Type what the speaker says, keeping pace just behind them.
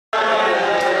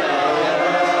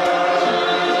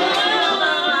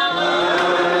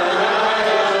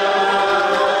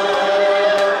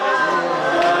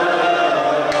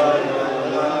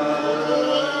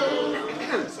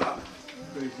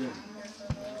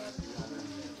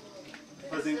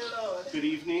pleasant good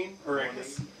evening, or I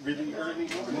guess really early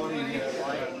morning.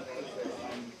 I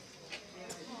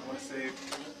want to say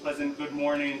pleasant good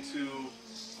morning to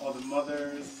all the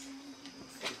mothers,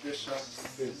 the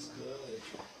bishops,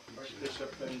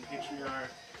 Archbishop and Patriarch,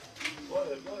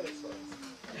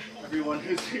 everyone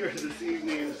who's here this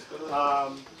evening.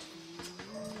 I'm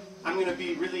going to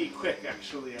be really quick,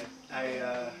 actually.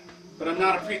 But I'm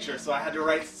not a preacher, so I had to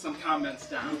write some comments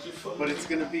down. But it's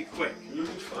going to be quick.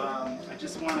 I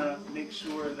just want to make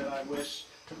sure that I wish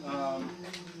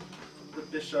the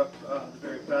bishop the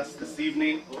very best this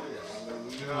evening.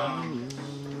 I've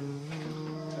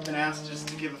been asked just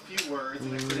to give a few words,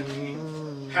 and I couldn't be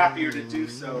happier to do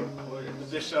so. The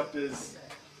bishop is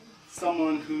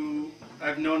someone who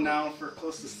I've known now for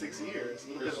close to 6 years, a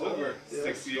little bit over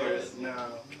 6 years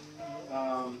now.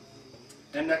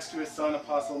 And next to his son,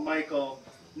 Apostle Michael,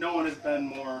 no one has been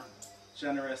more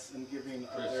generous in giving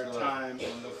of their time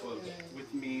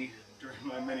with me during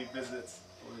my many visits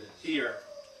here.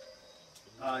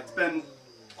 It's been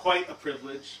quite a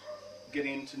privilege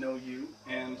getting to know you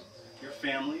and your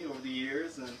family over the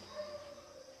years, and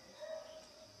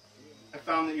I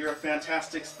found that you're a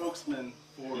fantastic spokesman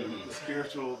for the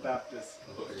spiritual Baptist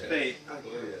faith.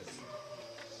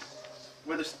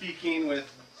 Whether speaking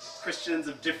with Christians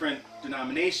of different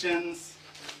denominations,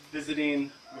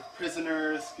 visiting with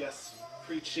prisoners, guest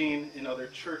preaching in other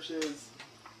churches,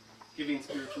 giving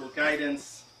spiritual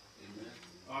guidance,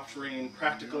 offering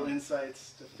practical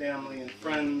insights to family and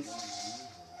friends,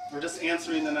 or just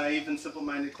answering the naive and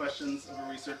simple-minded questions of a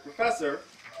research professor.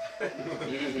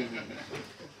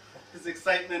 His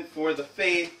excitement for the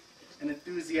faith and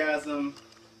enthusiasm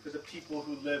for the people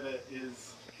who live it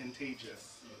is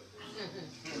contagious.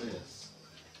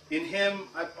 In him,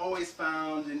 I've always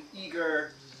found an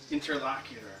eager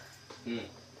interlocutor.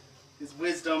 His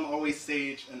wisdom always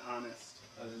sage and honest.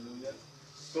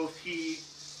 Both he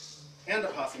and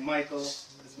Apostle Michael,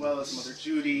 as well as Mother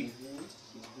Judy,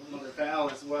 Mother Val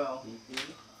as well,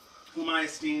 whom I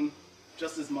esteem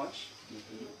just as much,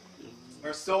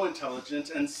 are so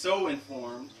intelligent and so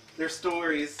informed, their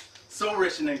stories so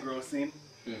rich and engrossing.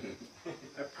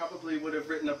 I probably would have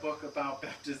written a book about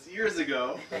Baptists years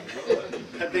ago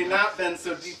had they not been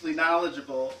so deeply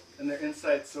knowledgeable and their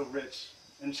insights so rich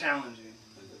and challenging.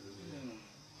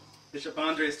 Bishop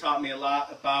Andres taught me a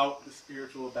lot about the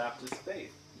spiritual Baptist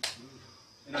faith,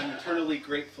 and I'm eternally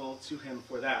grateful to him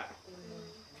for that.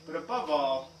 But above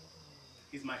all,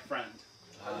 he's my friend.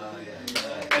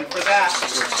 And for that,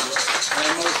 I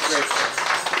am most grateful.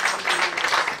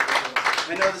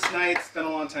 I know this night's been a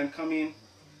long time coming,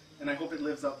 and I hope it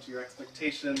lives up to your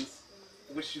expectations.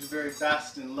 I wish you the very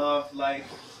best in love, life,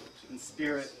 and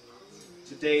spirit,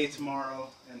 today,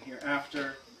 tomorrow, and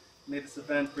hereafter. May this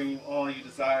event bring you all you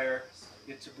desire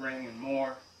it to bring and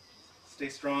more. Stay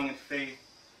strong in faith,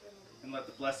 and let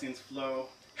the blessings flow.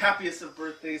 Happiest of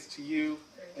birthdays to you,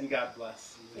 and God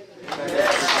bless.